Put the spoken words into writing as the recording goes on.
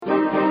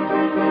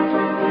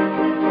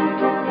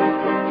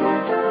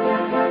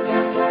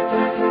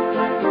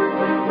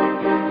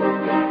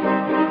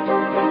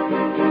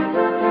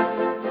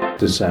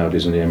the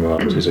Saudis and the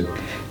Emiratis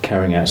are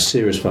carrying out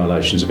serious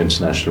violations of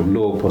international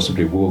law,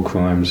 possibly war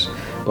crimes,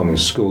 bombing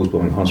schools,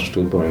 bombing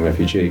hospitals, bombing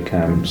refugee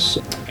camps.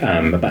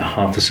 About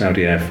half the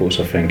Saudi Air Force,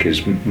 I think,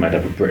 is made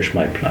up of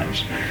British-made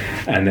planes.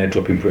 And they're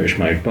dropping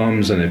British-made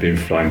bombs, and they're being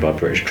flown by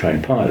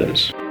British-trained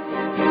pilots.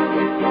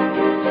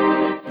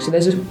 So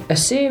there's a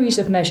series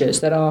of measures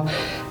that are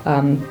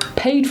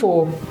paid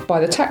for by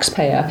the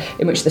taxpayer,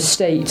 in which the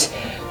state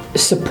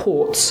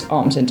supports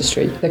arms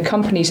industry. The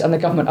companies and the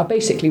government are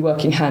basically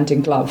working hand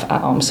in glove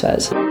at arms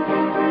fairs.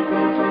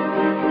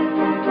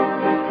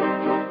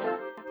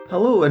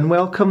 Hello and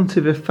welcome to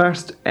the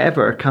first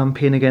ever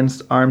Campaign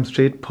Against Arms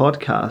Trade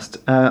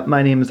podcast.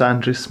 My name is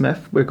Andrew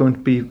Smith. We're going to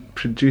be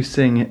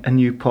producing a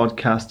new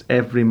podcast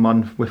every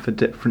month with a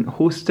different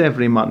host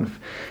every month.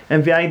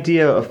 And the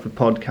idea of the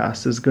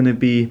podcast is going to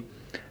be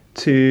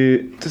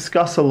to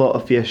discuss a lot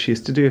of the issues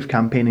to do with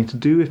campaigning, to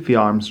do with the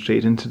arms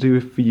trade and to do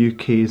with the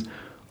UK's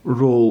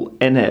role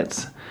in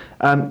it.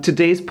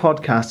 Today's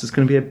podcast is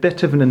going to be a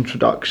bit of an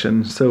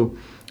introduction. So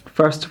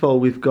first of all,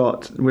 we're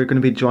going to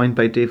be joined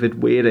by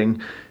David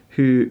Waring,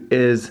 who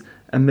is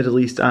a Middle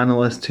East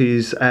analyst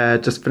who's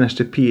just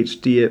finished a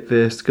PhD at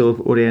the School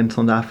of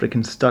Oriental and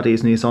African Studies,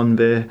 and he's on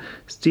the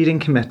steering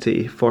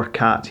committee for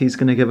CAT. He's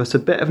going to give us a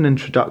bit of an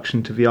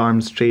introduction to the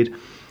arms trade,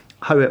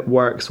 how it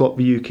works, what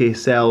the UK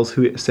sells,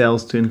 who it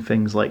sells to, and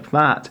things like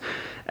that.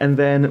 And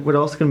then we're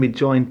also going to be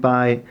joined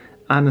by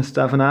Anna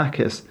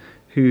Stavronakis,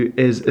 who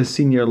is a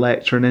senior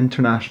lecturer in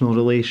international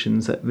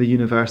relations at the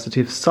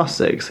University of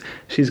Sussex.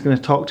 She's going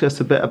to talk to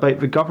us a bit about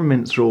the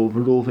government's role, the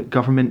role that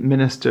government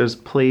ministers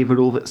play, the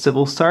role that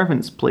civil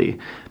servants play,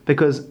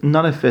 because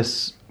none of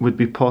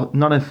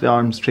the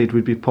arms trade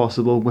would be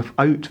possible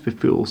without the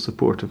full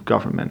support of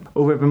government.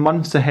 Over the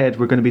months ahead,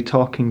 we're going to be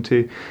talking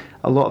to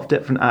a lot of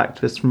different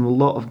activists from a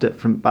lot of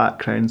different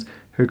backgrounds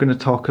who are going to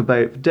talk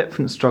about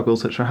different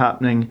struggles which are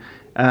happening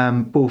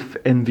both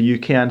in the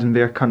UK and in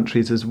their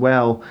countries as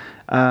well.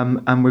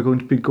 And we're going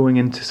to be going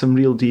into some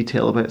real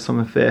detail about some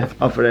of the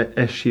other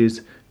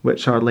issues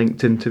which are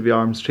linked into the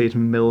arms trade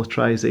and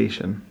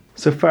militarisation.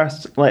 So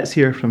first, let's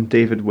hear from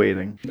David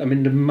Waring. I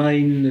mean, the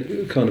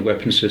main kind of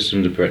weapon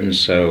system that Britain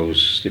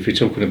sells, if you're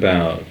talking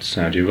about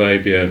Saudi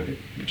Arabia,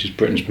 which is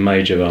Britain's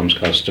major arms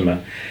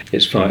customer,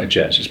 it's fighter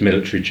jets, it's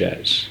military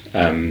jets.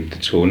 The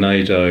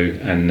Tornado,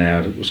 and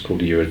now what's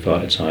called the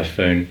Eurofighter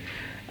Typhoon.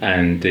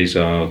 And these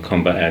are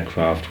combat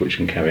aircraft which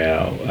can carry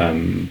out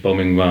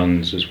bombing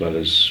runs as well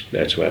as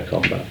air-to-air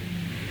combat.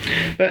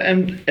 But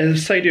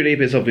Saudi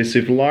Arabia is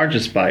obviously the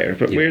largest buyer,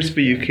 but where's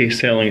the UK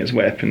selling its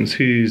weapons?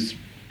 Who's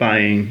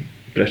buying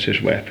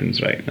British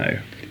weapons right now?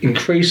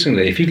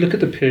 Increasingly, if you look at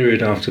the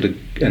period after the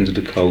end of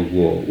the Cold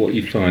War, what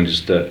you find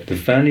is that the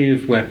value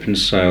of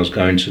weapons sales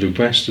going to the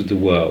rest of the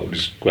world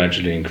is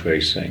gradually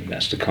increasing.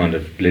 That's the kind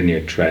of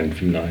linear trend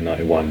from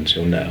 1991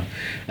 until now.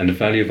 And the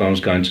value of arms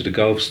going to the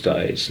Gulf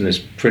states, and this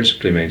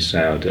principally means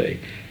Saudi,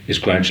 is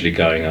gradually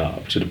going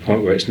up to the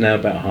point where it's now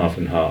about half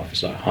and half.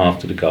 It's like half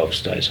to the Gulf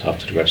states, half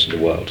to the rest of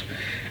the world.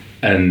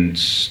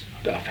 And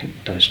I think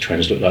those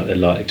trends look like they're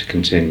likely to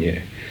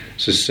continue.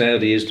 So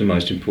Saudi is the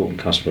most important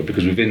customer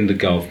because within the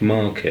Gulf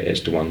market,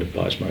 it's the one that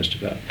buys most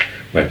of our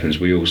weapons.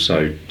 We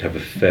also have a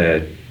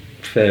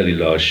fairly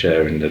large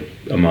share in the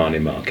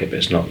Omani market, but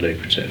it's not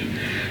lucrative.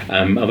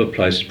 Other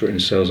places Britain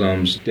sells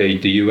arms, the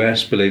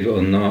US, believe it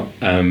or not,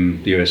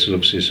 the US is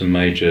obviously a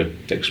major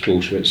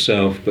exporter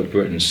itself, but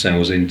Britain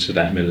sells into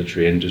that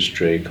military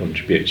industry,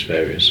 contributes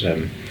various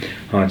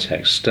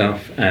high-tech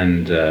stuff,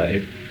 and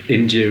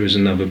India is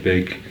another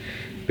big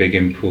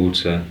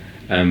importer.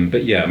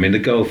 But yeah, I mean, the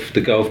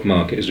Gulf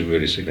market is a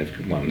really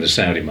significant one. The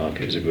Saudi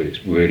market is a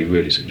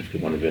really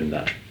significant one within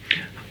that.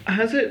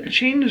 Has it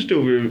changed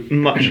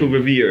much over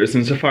the years,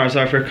 insofar as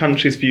either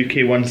countries the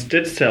UK once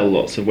did sell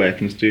lots of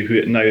weapons to who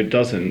it now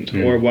doesn't,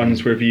 or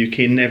ones where the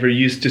UK never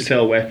used to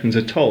sell weapons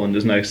at all and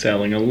is now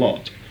selling a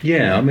lot?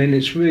 Yeah, I mean,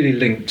 it's really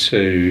linked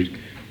to...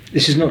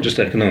 This is not just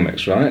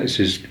economics, right? This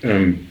is,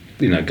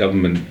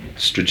 government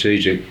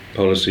strategic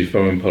policy,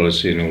 foreign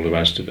policy and all the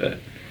rest of it.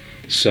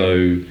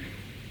 So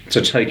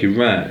take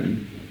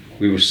Iran.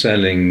 We were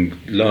selling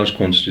large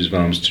quantities of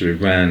arms to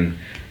Iran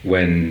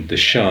when the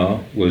Shah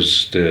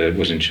was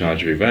in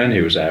charge of Iran. He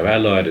was our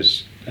ally,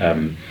 this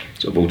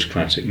sort of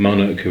autocratic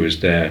monarch who was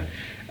there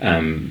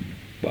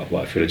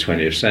right through the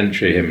 20th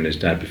century, him and his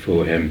dad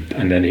before him.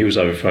 And then he was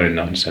overthrown in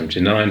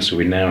 1979, so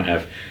we now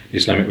have the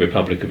Islamic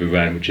Republic of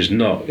Iran, which is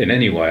not in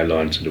any way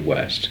aligned to the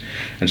West.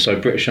 And so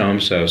British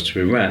arms sales to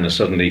Iran are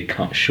suddenly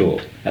cut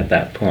short at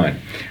that point.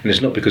 And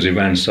it's not because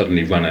Iran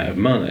suddenly run out of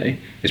money,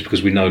 it's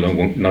because we no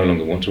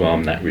longer want to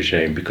arm that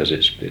regime because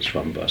it's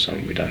run by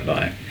someone we don't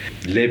like.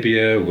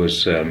 Libya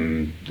was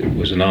an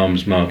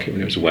arms market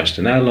when it was a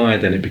Western ally,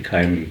 then it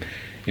became...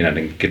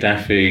 then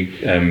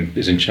Gaddafi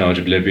is in charge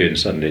of Libya and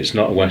suddenly it's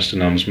not a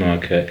Western arms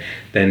market.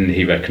 Then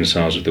he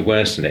reconciles with the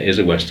West and it is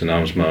a Western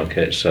arms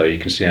market. So you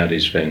can see how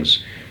these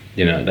things,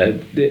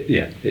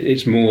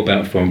 it's more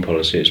about foreign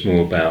policy, it's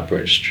more about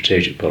British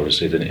strategic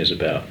policy than it is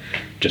about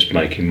just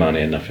making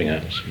money and nothing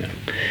else. Yeah.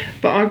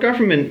 But our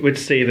government would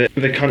say that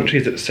the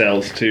countries it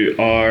sells to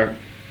are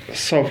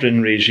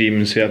sovereign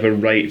regimes who have a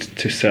right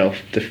to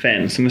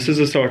self-defence, and this is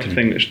a sort of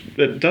thing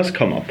that does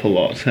come up a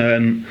lot.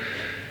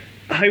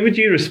 How would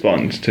you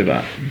respond to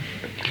that?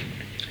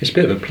 It's a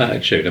bit of a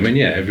platitude. I mean,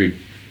 yeah, every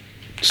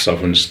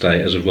sovereign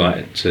state has a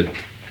right to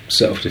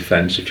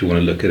self-defence if you want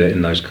to look at it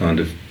in those kind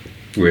of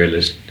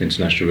realist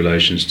international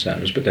relations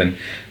terms. But then,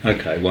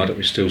 okay, why don't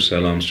we still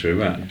sell arms to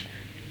Iran?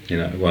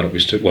 Why don't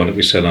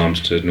we sell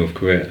arms to North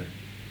Korea?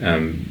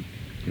 And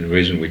the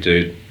reason we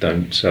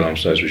don't sell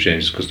arms to those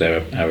regimes is because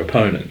they're our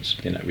opponents.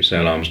 We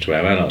sell arms to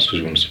our allies because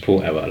we want to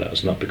support our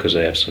allies, not because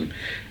they have some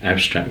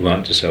abstract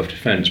right to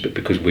self-defence, but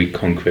because we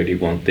concretely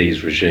want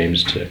these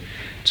regimes to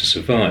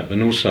survive.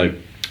 And also,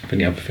 I think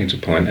the other thing to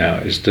point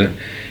out is that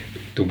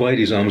the way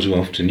these arms are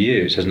often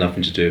used has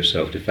nothing to do with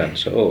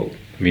self-defence at all.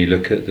 I mean, you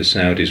look at the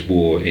Saudis'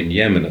 war in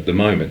Yemen at the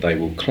moment, they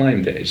will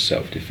claim that it's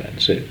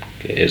self-defence. It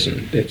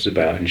isn't. It's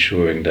about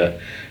ensuring that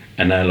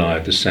an ally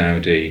of the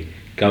Saudi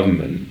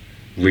government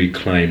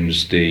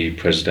reclaims the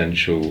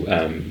presidential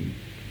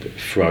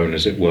throne,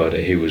 as it were,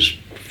 that he was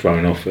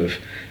thrown off of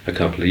a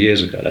couple of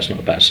years ago. That's not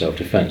about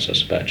self-defence,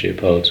 that's about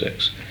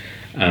geopolitics.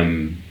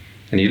 And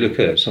you look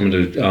at some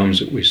of the arms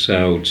that we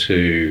sell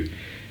to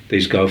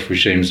these Gulf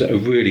regimes that are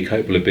really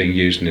capable of being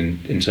used in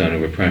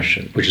internal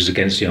repression, which is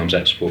against the arms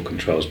export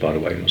controls, by the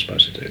way. You're not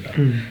supposed to do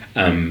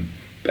that.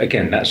 But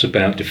again, that's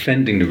about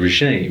defending the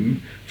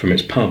regime from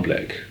its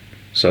public.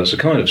 So it's a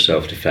kind of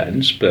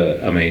self-defence,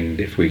 but I mean,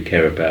 if we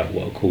care about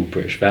what are called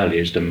British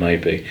values, then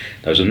maybe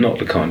those are not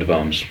the kind of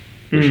arms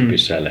we should be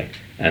selling,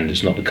 and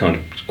it's not the kind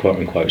of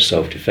quote-unquote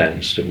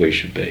self-defence that we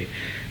should be,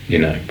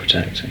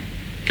 protecting.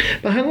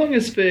 But how long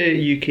has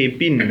the UK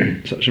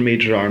been such a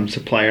major arms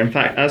supplier? In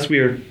fact, as we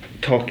are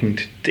talking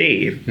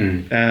today,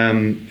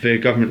 the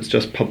government's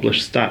just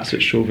published stats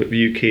that show that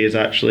the UK is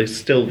actually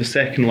still the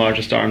second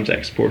largest arms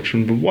exporter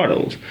in the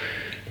world.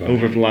 Right.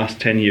 Over the last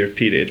 10-year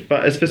period.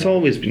 But has this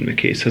always been the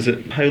case?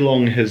 How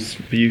long has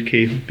the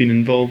UK been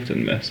involved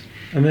in this?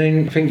 I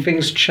mean, I think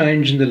things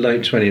changed in the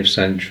late 20th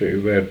century,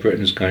 where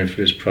Britain's going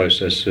through this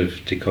process of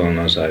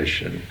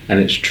decolonisation, and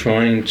it's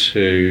trying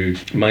to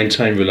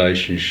maintain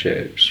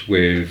relationships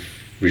with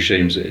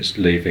regimes that it's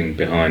leaving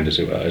behind, as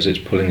it were, as it's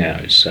pulling out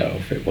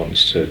itself. It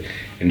wants to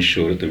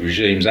ensure that the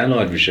regimes,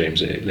 allied regimes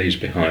that it leaves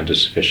behind, are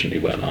sufficiently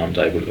well armed,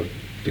 capable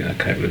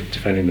of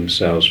defending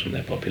themselves from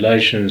their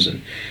populations,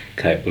 and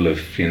capable of,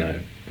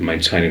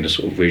 maintaining the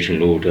sort of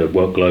regional order,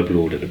 global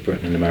order that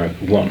Britain and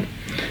America want.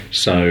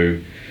 So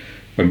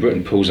when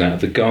Britain pulls out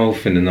of the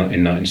Gulf in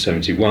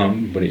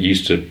 1971, when it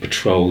used to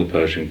patrol the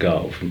Persian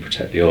Gulf and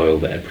protect the oil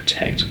there,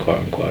 quote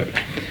unquote,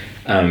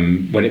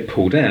 when it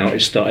pulled out,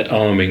 it started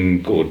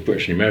arming, or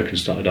British and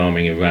Americans started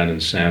arming Iran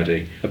and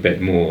Saudi a bit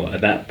more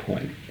at that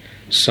point.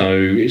 So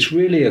it's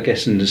really, I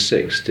guess, in the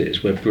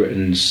 60s where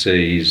Britain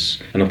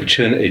sees an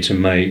opportunity to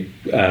make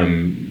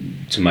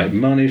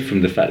money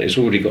from the fact that it's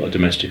already got a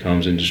domestic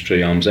arms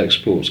industry. Arms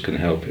exports can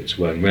help it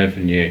to earn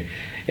revenue.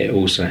 It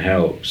also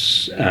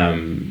helps.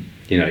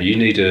 You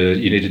need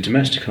a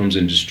domestic arms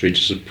industry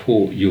to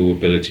support your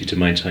ability to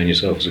maintain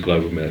yourself as a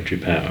global military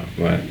power,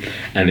 right?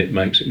 And it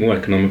makes it more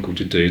economical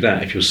to do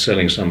that if you're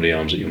selling somebody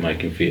arms that you're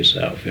making for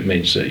yourself. It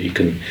means that you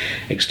can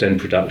extend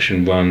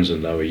production runs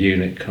and lower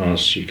unit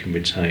costs. You can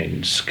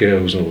retain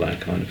skills, all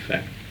that kind of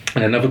thing.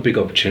 And another big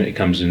opportunity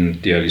comes in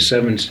the early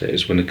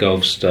 70s when the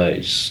Gulf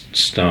states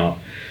start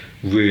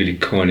really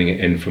coining it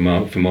in from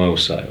oil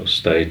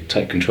sales. They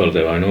take control of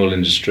their own oil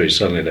industry.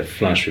 Suddenly they're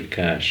flush with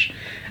cash.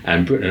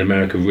 And Britain and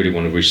America really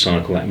want to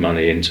recycle that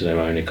money into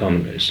their own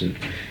economies, and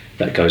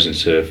that goes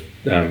into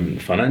the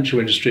financial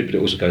industry, but it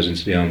also goes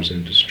into the arms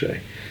industry.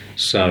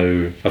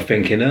 So I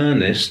think in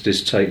earnest,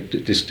 this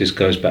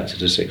goes back to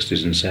the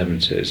 60s and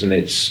 70s, and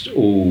it's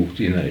all,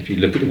 if you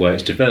look at the way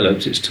it's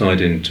developed, it's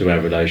tied into our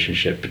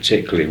relationship,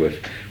 particularly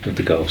with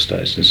the Gulf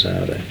states and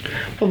Saudi.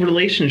 Well, the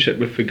relationship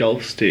with the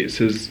Gulf states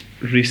has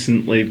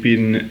recently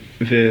been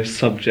the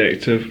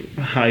subject of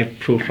a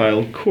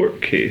high-profile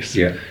court case.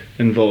 Yeah.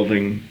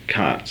 Involving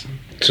CAT.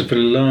 So for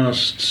the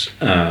last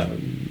 2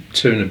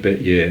 and a bit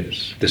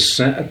years, the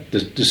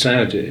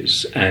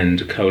Saudis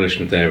and a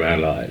coalition of their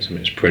allies, I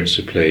mean it's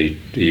principally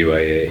the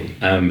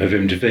UAE, have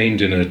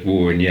intervened in a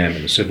war in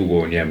Yemen, a civil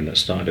war in Yemen that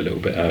started a little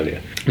bit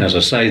earlier. And as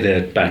I say,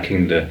 they're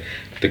backing the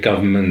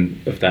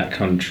government of that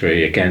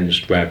country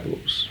against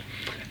rebels.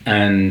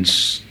 And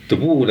the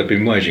war they've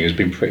been waging has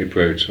been pretty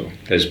brutal.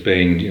 There's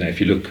been, if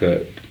you look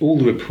at all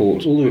the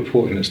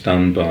reporting that's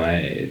done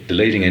by the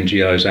leading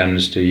NGOs,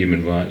 Amnesty,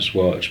 Human Rights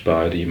Watch,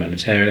 by the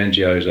humanitarian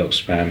NGOs,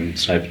 Oxfam,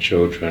 Save the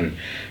Children,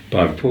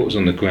 by reporters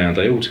on the ground,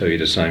 they all tell you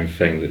the same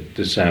thing, that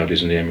the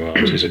Saudis and the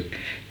Emiratis are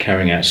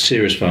carrying out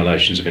serious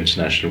violations of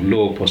international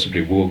law,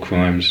 possibly war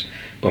crimes,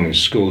 bombing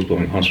schools,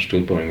 bombing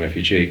hospitals, bombing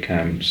refugee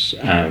camps,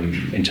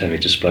 internally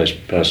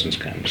displaced persons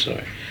camps,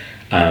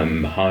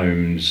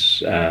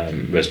 homes,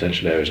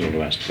 residential areas, and all the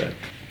rest of it.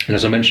 And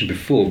as I mentioned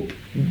before,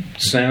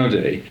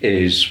 Saudi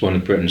is one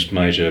of Britain's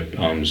major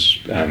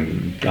arms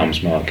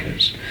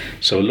markets.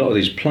 So a lot of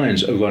these planes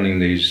that are running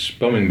these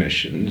bombing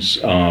missions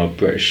are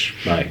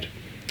British-made.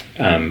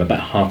 About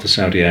half the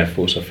Saudi Air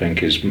Force, I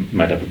think, is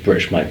made up of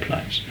British-made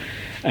planes.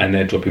 and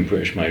they're dropping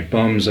British-made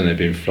bombs, and they're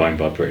being flown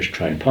by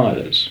British-trained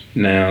pilots.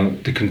 Now,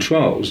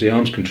 the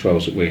arms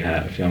controls that we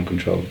have, the arms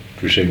control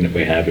regime that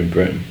we have in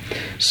Britain,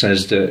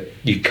 says that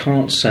you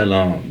can't sell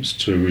arms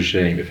to a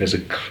regime if there's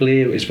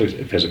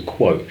a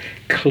quote,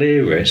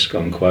 clear risk,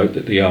 unquote,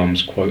 that the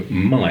arms, quote,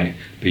 might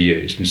be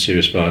used in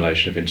serious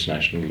violation of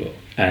international law.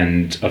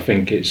 And I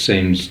think it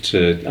seems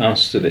to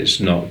us that it's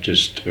not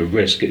just a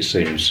risk, it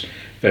seems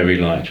very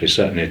likely.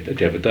 Certainly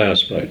the other day I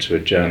spoke to a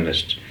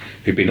journalist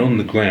who'd been on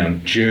the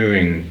ground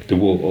during the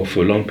war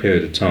for a long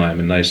period of time,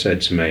 and they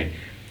said to me,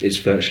 it's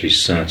virtually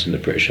certain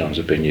that British arms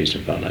have been used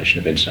in violation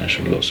of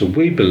international law. So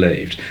we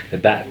believed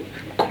that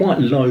quite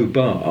low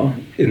bar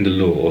in the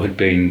law had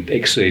been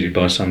exceeded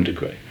by some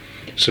degree.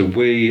 So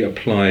we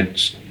applied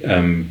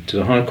to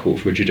the High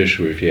Court for a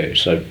judicial review.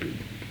 So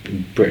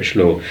in British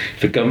law,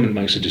 if a government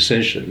makes a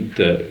decision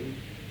that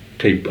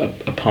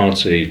a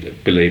party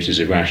believes is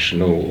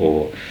irrational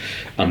or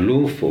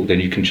unlawful, then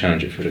you can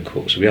challenge it through the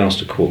court. So we asked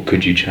the court,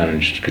 could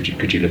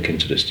you look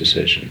into this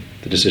decision,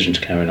 the decision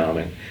to carry on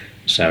arming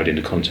Saudi in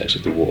the context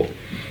of the war?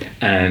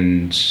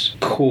 And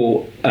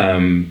court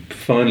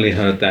finally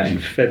heard that in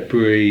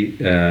February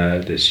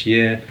this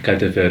year, gave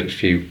their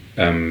verdict a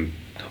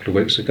couple of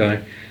weeks ago,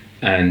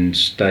 and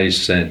they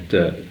said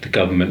that the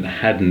government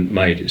hadn't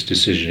made its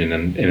decision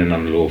in an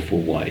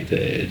unlawful way, that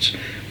it's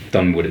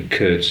done what it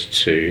could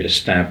to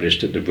establish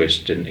that the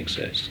risk didn't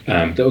exist.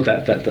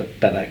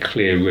 That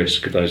clear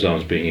risk of those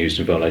arms being used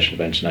in violation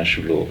of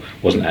international law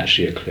wasn't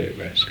actually a clear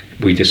risk.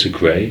 We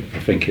disagree, I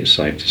think it's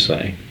safe to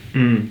say,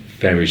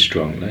 very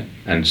strongly,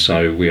 and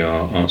so we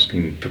are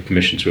asking for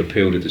permission to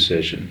appeal the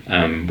decision.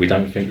 We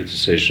don't think the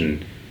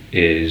decision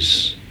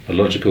is a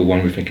logical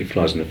one. We think it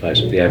flies in the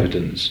face of the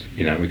evidence.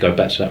 We go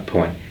back to that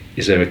point.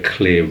 Is there a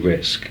clear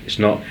risk? It's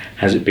not,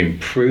 has it been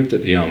proved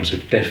that the arms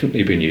have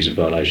definitely been used in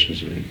violation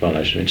of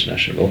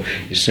international law?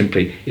 It's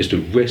simply, is the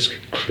risk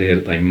clear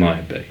that they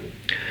might be?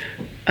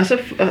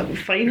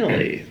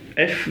 Finally,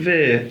 if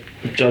the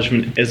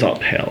judgment is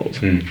upheld,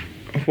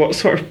 what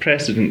sort of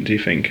precedent do you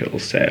think it will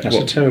set? That's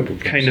a terrible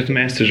precedent. Kind of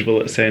message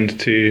will it send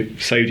to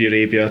Saudi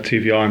Arabia,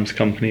 to the arms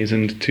companies,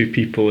 and to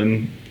people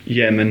in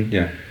Yemen?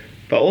 Yeah.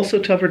 But also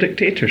to other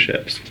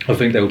dictatorships? I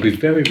think they will be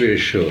very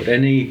reassured.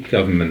 Any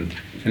government,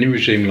 any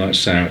regime like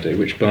Saudi,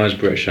 which buys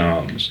British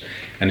arms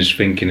and is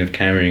thinking of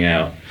carrying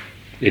out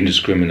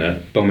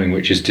indiscriminate bombing,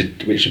 which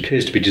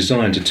appears to be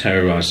designed to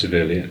terrorise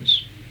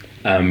civilians,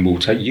 will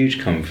take huge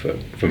comfort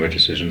from a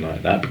decision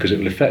like that, because it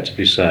will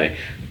effectively say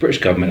the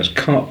British government has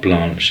carte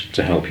blanche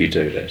to help you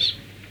do this.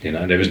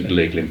 There isn't a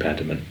legal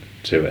impediment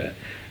to it.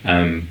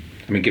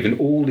 Given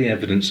all the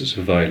evidence that's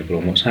available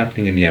on what's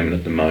happening in Yemen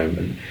at the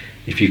moment,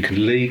 if you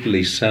can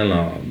legally sell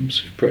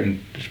arms, if the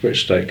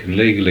British state can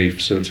legally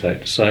facilitate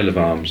the sale of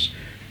arms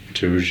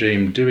to a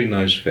regime doing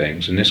those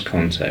things in this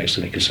context,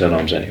 then it can sell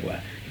arms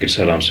anywhere. You can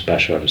sell arms to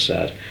Bashar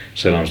al-Assad,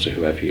 sell arms to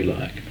whoever you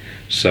like.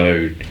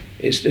 So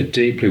it's a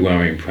deeply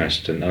worrying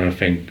precedent, and I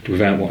think,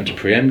 without wanting to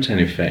preempt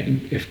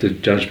anything, if the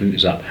judgment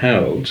is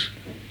upheld,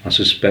 I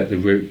suspect the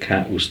route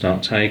CAT will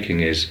start taking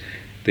is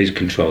these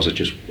controls are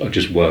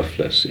just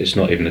worthless. It's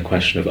not even a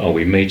question of, are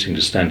we meeting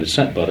the standards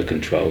set by the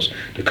controls?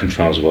 The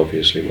controls are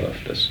obviously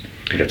worthless.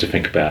 You have to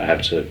think about how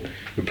to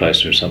replace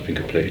them with something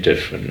completely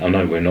different. I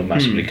know we're not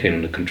massively keen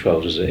on the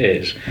controls as it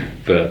is,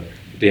 but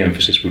the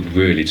emphasis would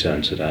really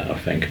turn to that, I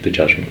think, if the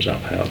judgment was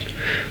upheld.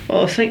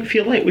 Well, I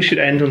feel like we should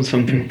end on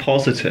something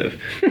positive.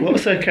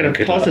 What's a kind of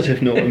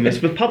positive note on this?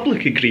 The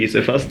public agrees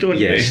with us, don't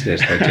they? Yes, they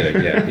do.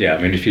 Yeah.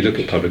 If you look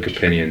at public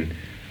opinion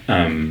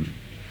on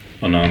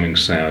arming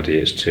Saudi,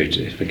 I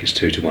think it's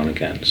 2 to 1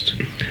 against.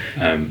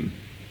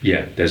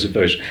 There's a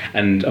very,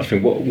 and I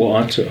think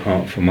what I took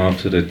heart from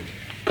after the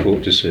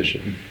court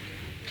decision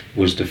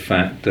was the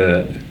fact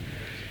that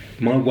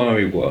my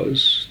worry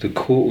was the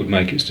court would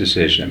make its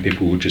decision and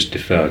people would just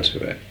defer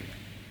to it.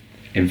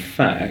 In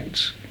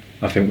fact,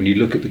 I think when you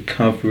look at the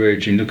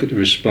coverage and look at the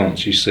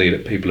response, you see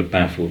that people are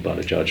baffled by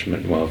the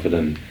judgment rather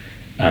than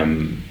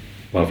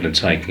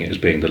taking it as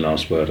being the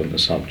last word on the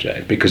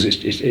subject, because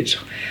it's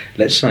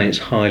let's say it's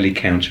highly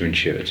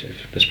counterintuitive,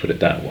 let's put it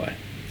that way,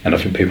 and I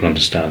think people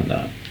understand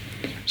that.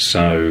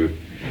 So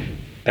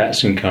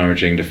that's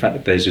encouraging. The fact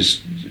that there's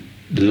this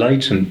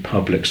latent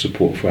public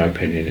support for our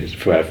opinion,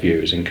 for our view,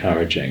 is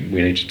encouraging.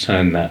 We need to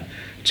turn that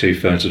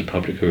 2/3 of the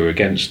public who are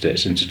against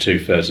this into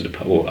 2/3 of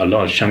or a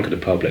large chunk of the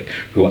public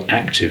who are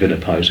active in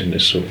opposing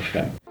this sort of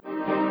thing.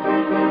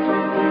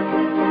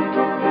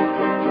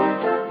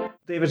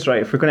 David's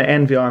right. If we're going to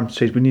end the arms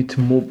trade, we need to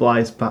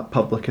mobilise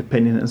public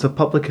opinion. And so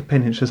public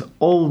opinion is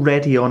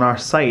already on our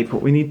side.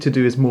 What we need to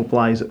do is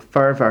mobilise it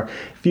further.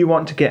 If you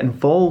want to get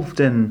involved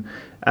in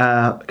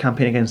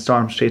campaign against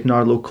arms trade in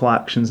our local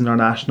actions and our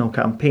national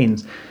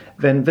campaigns,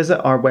 then visit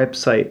our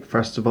website,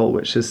 first of all,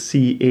 which is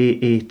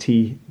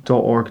caat.org.uk.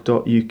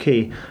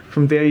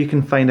 From there you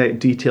can find out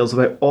details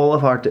about all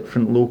of our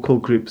different local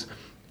groups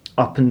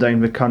up and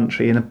down the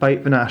country and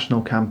about the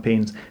national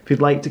campaigns. If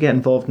you'd like to get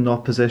involved in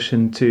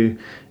opposition to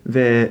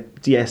the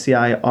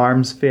DSEI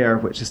Arms Fair,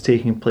 which is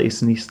taking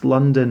place in East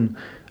London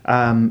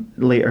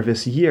later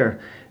this year,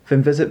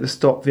 then visit the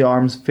Stop the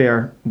Arms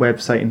Fair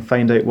website and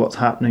find out what's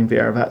happening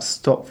there. That's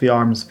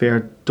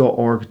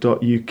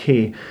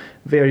stopthearmsfair.org.uk.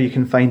 There you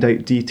can find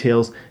out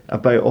details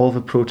about all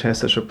the protests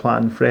that are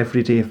planned for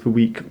every day of the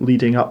week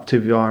leading up to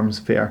the Arms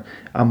Fair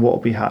and what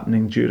will be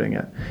happening during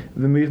it.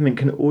 The movement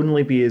can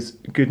only be as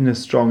good and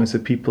as strong as the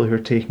people who are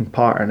taking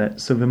part in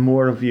it, so the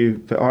more of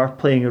you that are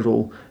playing a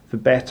role, the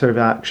better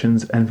the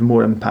actions and the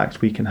more impact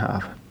we can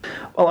have.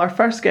 Well, our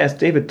first guest,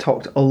 David,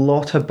 talked a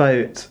lot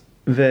about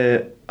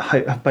the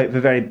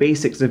very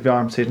basics of the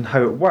arms trade and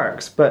how it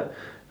works, but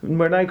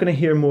we're now going to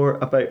hear more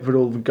about the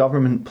role the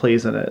government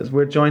plays in it.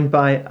 We're joined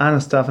by Anna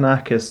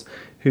Stavronakis,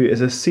 who is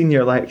a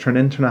senior lecturer in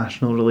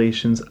international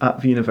relations at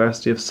the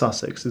University of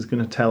Sussex, is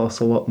going to tell us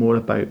a lot more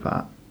about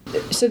that.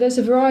 So there's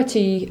a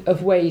variety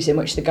of ways in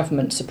which the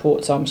government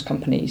supports arms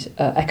companies,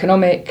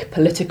 economic,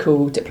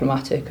 political,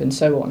 diplomatic and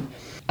so on.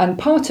 And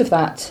part of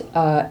that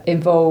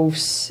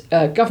involves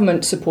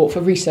government support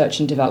for research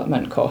and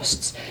development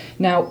costs.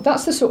 Now,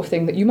 that's the sort of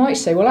thing that you might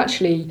say, well,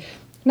 actually,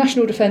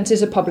 national defence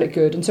is a public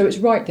good, and so it's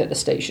right that the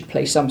state should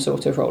play some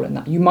sort of role in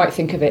that. You might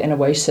think of it in a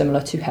way similar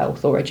to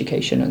health or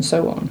education and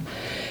so on.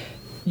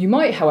 You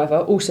might, however,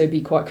 also be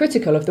quite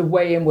critical of the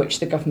way in which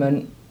the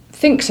government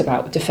thinks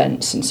about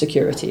defence and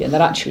security, and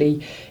that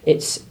actually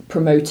it's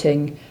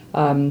promoting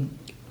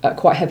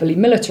quite heavily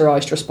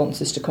militarised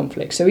responses to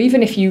conflict. So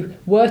even if you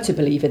were to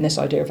believe in this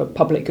idea of a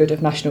public good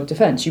of national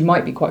defence, you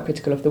might be quite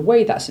critical of the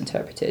way that's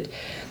interpreted.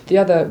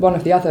 One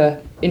of the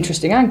other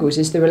interesting angles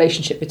is the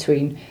relationship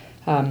between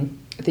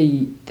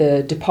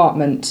the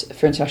Department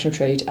for International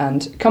Trade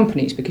and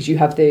companies, because you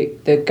have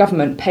the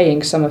government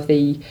paying some of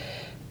the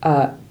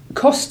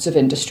costs of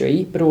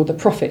industry, but all the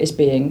profit is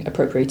being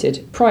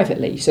appropriated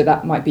privately. So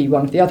that might be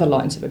one of the other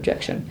lines of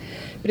objection.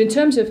 But in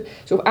terms of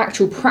sort of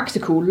actual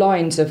practical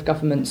lines of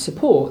government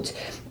support,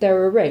 there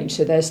are a range.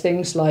 So there's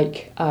things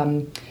like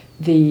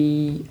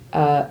the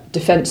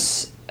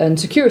Defence and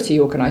Security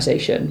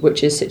Organisation,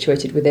 which is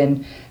situated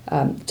within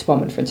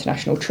Department for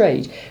International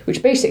Trade,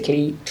 which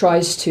basically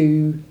tries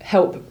to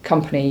help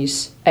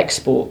companies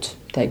export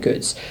their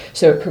goods.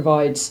 So it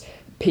provides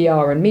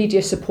PR and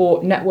media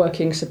support,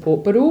 networking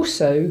support, but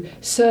also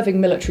serving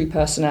military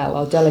personnel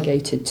are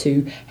delegated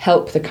to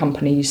help the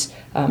companies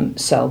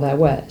sell their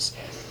wares.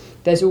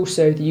 There's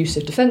also the use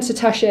of defence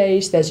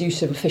attachés, there's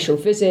use of official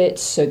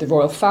visits, so the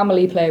royal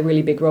family play a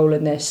really big role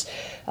in this.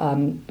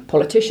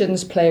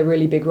 Politicians play a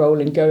really big role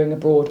in going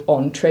abroad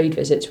on trade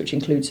visits, which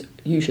includes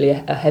usually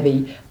a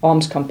heavy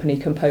arms company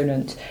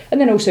component.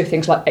 And then also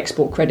things like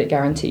export credit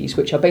guarantees,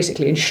 which are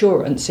basically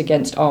insurance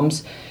against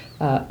arms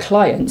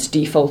clients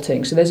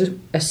defaulting. So there's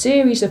a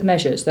series of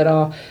measures that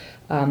are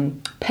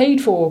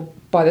paid for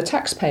by the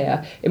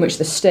taxpayer in which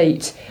the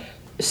state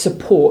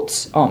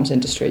supports arms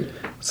industry.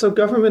 So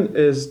government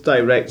is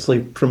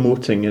directly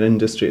promoting an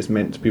industry it's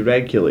meant to be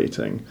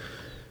regulating.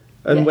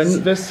 And yes.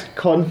 When this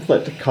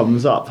conflict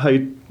comes up,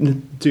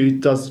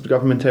 does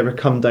government ever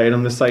come down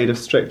on the side of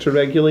stricter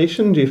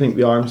regulation? Do you think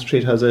the arms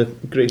trade has a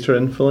greater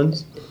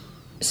influence?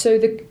 So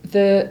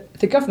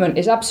the government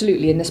is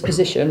absolutely in this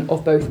position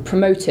of both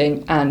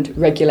promoting and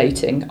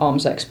regulating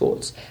arms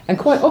exports. And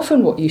quite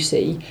often what you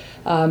see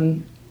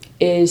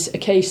is a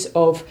case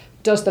of,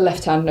 does the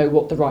left hand know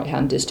what the right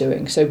hand is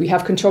doing? So we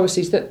have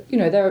controversies that,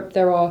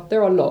 there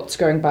are lots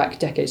going back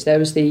decades. There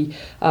was the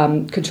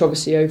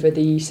controversy over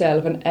the sale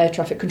of an air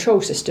traffic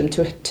control system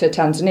to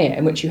Tanzania,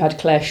 in which you had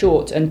Claire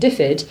Short and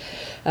DFID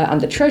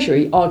and the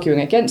Treasury arguing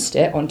against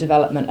it on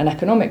development and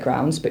economic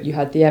grounds, but you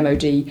had the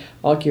MOD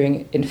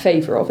arguing in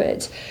favour of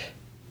it.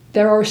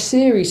 There are a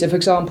series of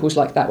examples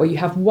like that where you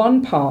have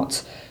one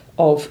part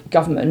of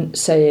government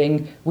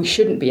saying we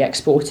shouldn't be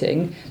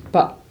exporting,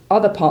 but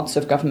other parts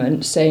of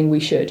government saying we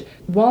should.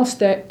 Whilst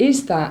there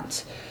is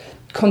that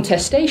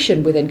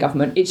contestation within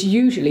government, it's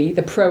usually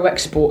the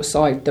pro-export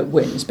side that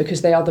wins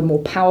because they are the more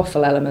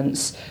powerful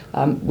elements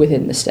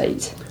within the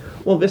state.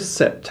 Well, this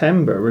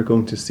September we're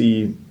going to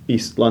see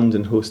East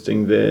London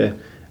hosting the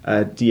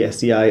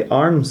DSEI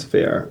Arms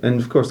Fair, and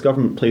of course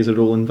government plays a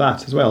role in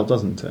that as well,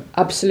 doesn't it?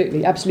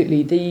 Absolutely.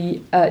 The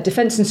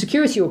Defence and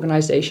Security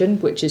Organisation,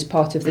 which is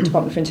part of the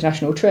Department for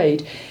International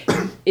Trade,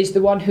 is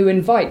the one who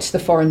invites the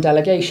foreign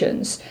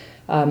delegations.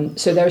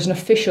 So there is an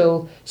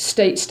official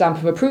state stamp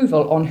of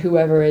approval on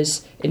whoever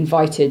is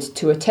invited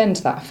to attend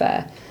that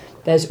fair.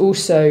 There's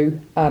also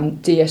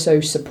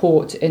DSO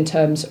support in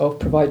terms of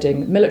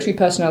providing military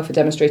personnel for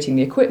demonstrating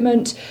the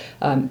equipment,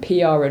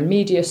 PR and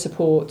media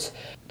support.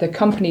 The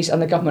companies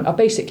and the government are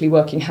basically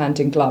working hand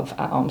in glove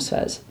at arms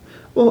fairs.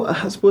 Well,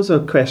 I suppose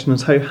a question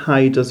is, how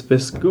high does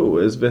this go?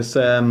 Is this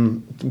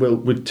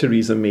would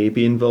Theresa May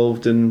be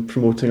involved in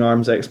promoting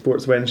arms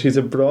exports when she's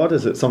abroad?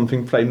 Is it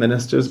something prime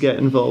ministers get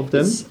involved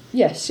in?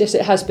 Yes,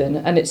 it has been,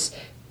 and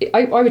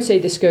I would say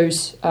this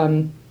goes.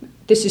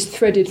 This is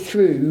threaded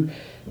through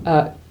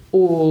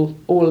all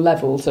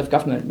levels of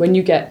government. When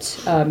you get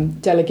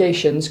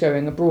delegations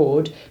going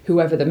abroad,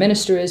 whoever the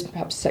minister is,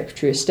 perhaps the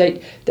Secretary of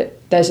State,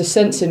 that there's a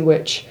sense in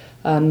which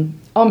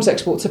arms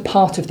exports are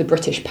part of the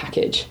British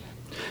package.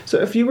 So,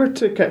 if you were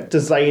to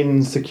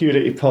design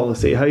security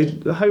policy, how do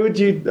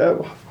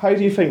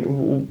you think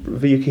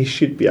the UK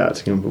should be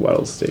acting on the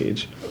world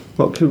stage?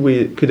 What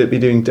could it be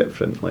doing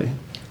differently?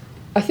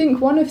 I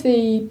think one of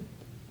the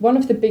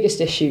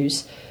biggest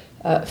issues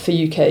for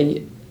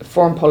UK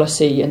foreign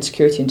policy and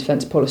security and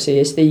defence policy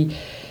is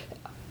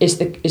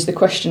the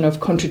question of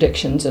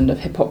contradictions and of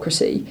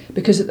hypocrisy.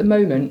 Because at the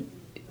moment,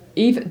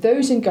 even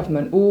those in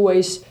government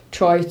always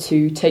try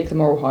to take the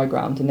moral high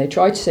ground, and they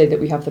try to say that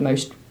we have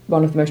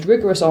one of the most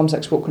rigorous arms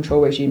export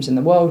control regimes in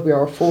the world. We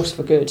are a force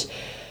for good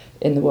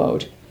in the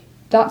world.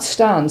 That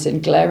stands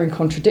in glaring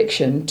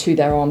contradiction to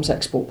their arms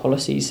export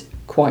policies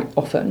quite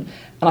often.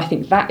 And I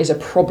think that is a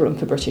problem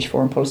for British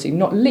foreign policy,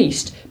 not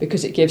least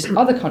because it gives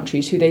other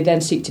countries who they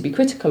then seek to be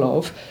critical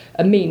of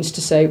a means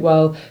to say,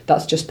 well,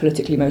 that's just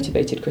politically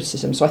motivated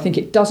criticism. So I think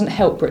it doesn't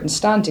help Britain's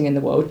standing in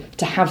the world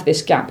to have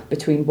this gap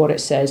between what it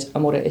says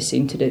and what it is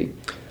seen to do.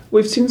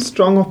 We've seen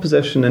strong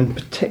opposition, in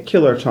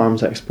particular to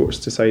arms exports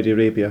to Saudi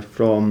Arabia,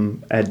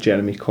 from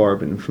Jeremy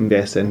Corbyn, from the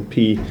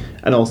SNP,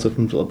 and also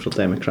from the Liberal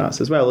Democrats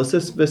as well. Is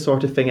this the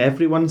sort of thing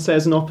everyone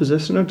says in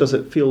opposition, or does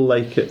it feel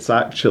like it's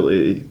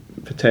actually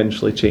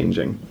potentially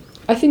changing?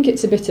 I think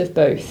it's a bit of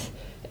both.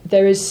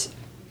 There is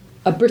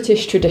a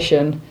British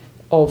tradition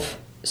of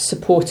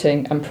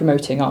supporting and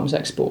promoting arms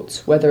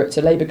exports, whether it's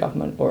a Labour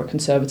government or a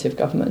Conservative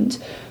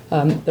government.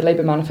 The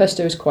Labour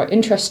manifesto is quite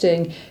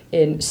interesting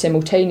in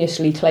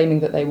simultaneously claiming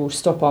that they will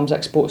stop arms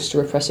exports to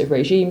repressive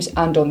regimes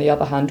and, on the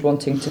other hand,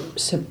 wanting to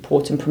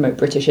support and promote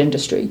British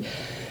industry.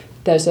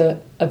 There's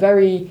a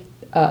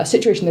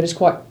situation that is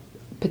quite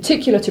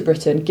particular to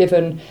Britain,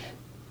 given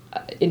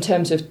in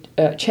terms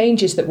of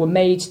changes that were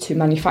made to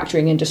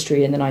manufacturing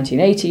industry in the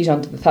 1980s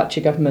under the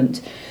Thatcher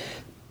government,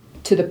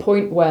 to the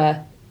point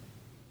where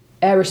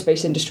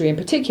aerospace industry in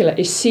particular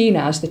is seen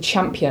as the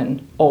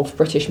champion of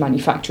British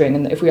manufacturing,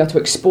 and that if we are to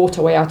export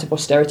our way out of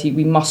austerity,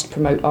 we must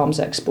promote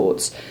arms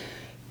exports.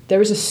 There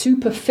is a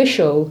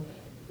superficial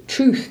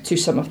truth to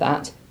some of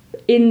that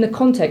in the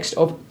context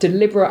of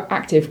deliberate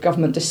active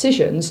government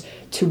decisions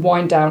to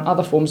wind down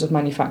other forms of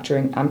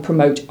manufacturing and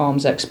promote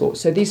arms exports.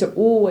 So these are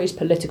always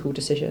political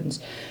decisions,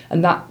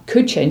 and that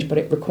could change, but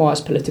it requires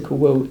political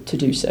will to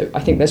do so. I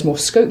think there's more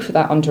scope for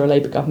that under a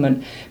Labour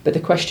government, but the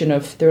question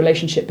of the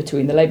relationship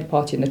between the Labour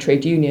Party and the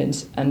trade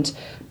unions and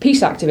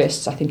peace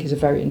activists, I think, is a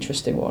very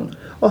interesting one.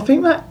 Well, I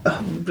think that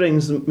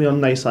brings me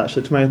on nice,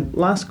 actually, to my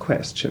last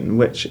question,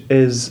 which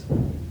is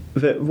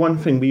that one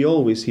thing we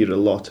always hear a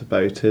lot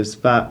about is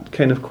that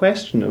kind of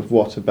question of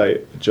what about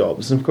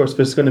jobs. And of course,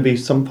 there's going to be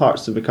some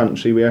parts of the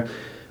country where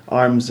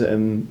arms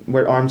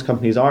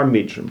companies are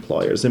major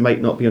employers. They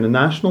might not be on a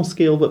national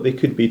scale, but they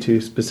could be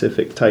to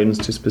specific towns,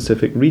 to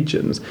specific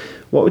regions.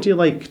 What would you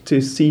like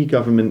to see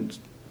government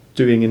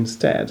doing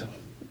instead?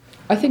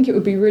 I think it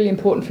would be really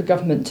important for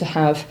government to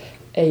have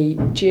a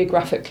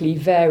geographically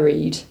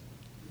varied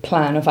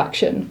plan of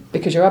action,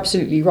 because you're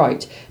absolutely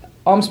right.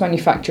 Arms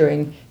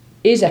manufacturing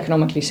is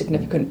economically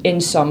significant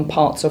in some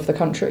parts of the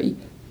country,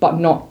 but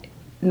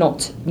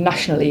not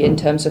nationally in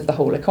terms of the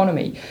whole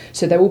economy.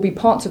 So there will be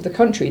parts of the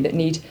country that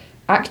need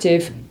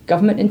active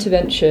government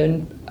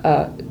intervention,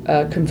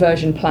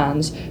 conversion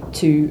plans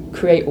to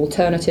create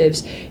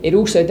alternatives. It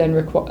also then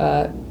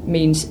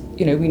means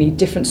we need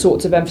different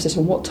sorts of emphasis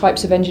on what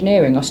types of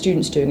engineering are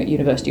students doing at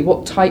university,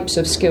 what types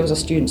of skills are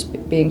students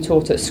being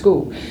taught at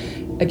school.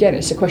 Again,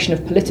 it's a question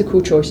of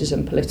political choices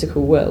and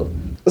political will.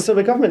 So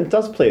the government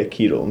does play a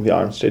key role in the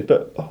arms trade,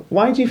 but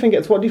what do you think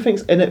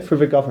is in it for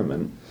the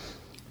government?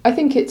 I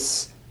think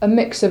it's a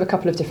mix of a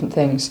couple of different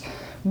things.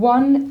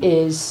 One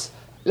is,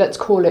 let's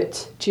call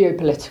it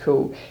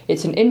geopolitical.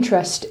 It's an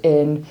interest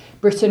in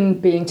Britain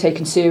being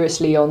taken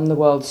seriously on the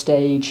world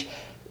stage,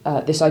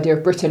 this idea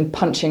of Britain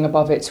punching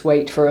above its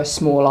weight for a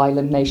small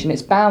island nation.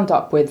 It's bound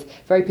up with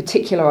very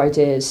particular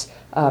ideas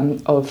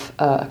of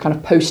a kind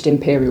of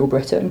post-imperial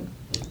Britain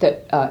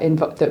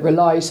that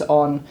relies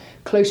on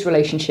close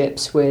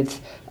relationships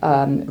with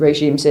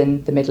regimes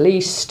in the Middle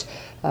East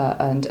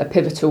and a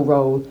pivotal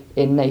role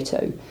in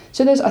NATO.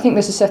 So I think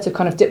there's a set of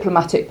kind of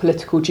diplomatic,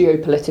 political,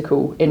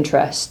 geopolitical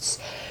interests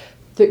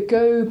that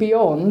go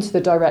beyond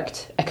the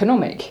direct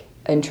economic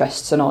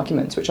interests and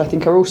arguments, which I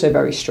think are also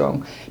very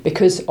strong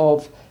because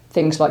of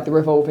things like the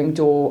revolving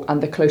door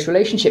and the close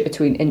relationship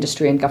between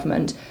industry and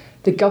government.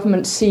 The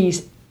government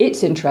sees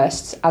its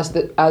interests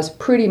as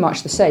pretty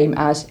much the same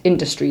as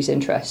industry's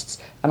interests.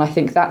 And I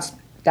think that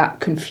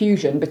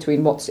confusion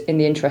between what's in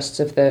the interests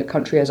of the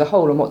country as a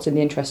whole and what's in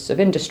the interests of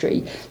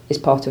industry is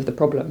part of the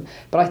problem.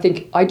 But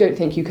I don't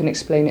think you can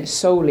explain it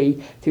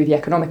solely through the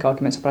economic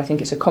arguments, but I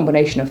think it's a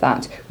combination of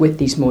that with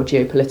these more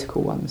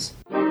geopolitical ones.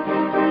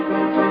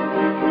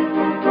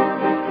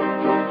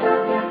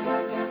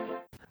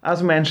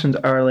 As mentioned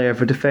earlier,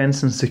 the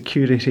Defence and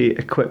Security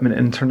Equipment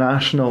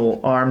International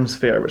Arms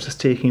Fair, which is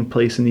taking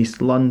place in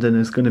East London,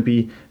 is going to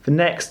be the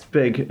next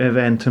big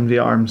event in the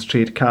arms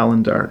trade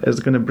calendar.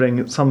 It's going to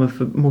bring some of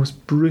the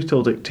most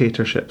brutal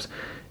dictatorships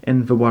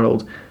in the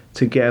world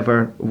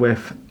together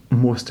with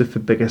most of the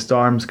biggest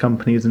arms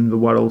companies in the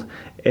world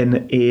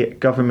in a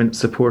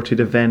government-supported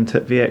event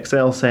at the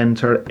ExCeL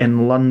Centre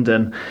in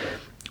London.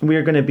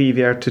 We're going to be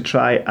there to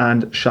try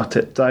and shut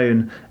it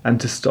down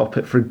and to stop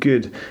it for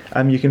good.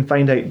 You can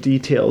find out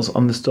details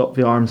on the Stop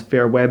the Arms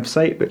Fair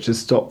website, which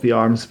is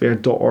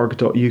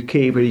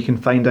stopthearmsfair.org.uk, where you can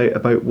find out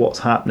about what's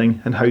happening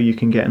and how you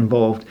can get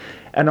involved.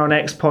 In our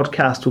next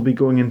podcast, we'll be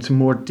going into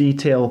more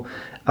detail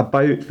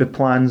about the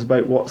plans,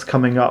 about what's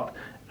coming up,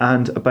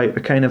 and about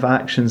the kind of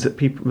actions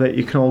that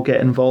you can all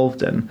get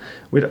involved in.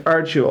 We'd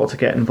urge you all to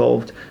get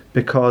involved,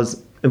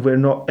 because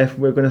if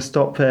we're going to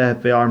stop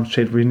the arms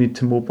trade, we need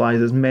to mobilise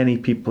as many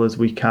people as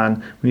we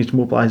can. We need to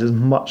mobilise as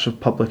much of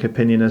public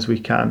opinion as we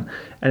can,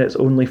 and it's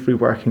only through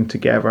working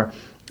together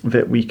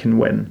that we can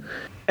win.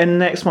 In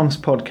next month's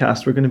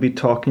podcast, we're going to be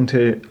talking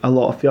to a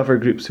lot of the other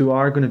groups who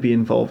are going to be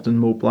involved in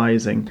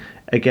mobilising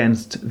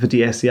against the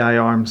DSEI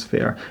Arms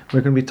Fair.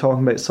 We're going to be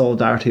talking about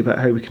solidarity, about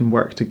how we can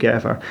work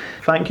together.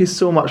 Thank you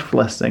so much for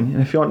listening,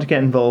 and if you want to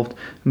get involved,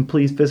 then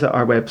please visit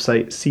our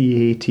website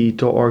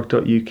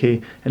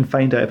caat.org.uk and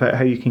find out about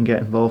how you can get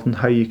involved and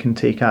how you can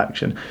take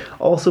action.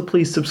 Also,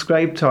 please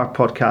subscribe to our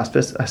podcast.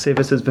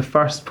 This is the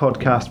first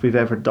podcast we've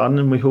ever done,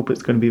 and we hope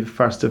it's going to be the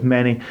first of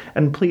many,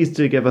 and please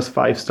do give us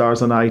 5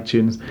 stars on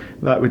iTunes.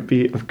 That would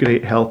be of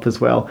great help as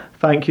well.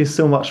 Thank you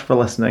so much for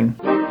listening.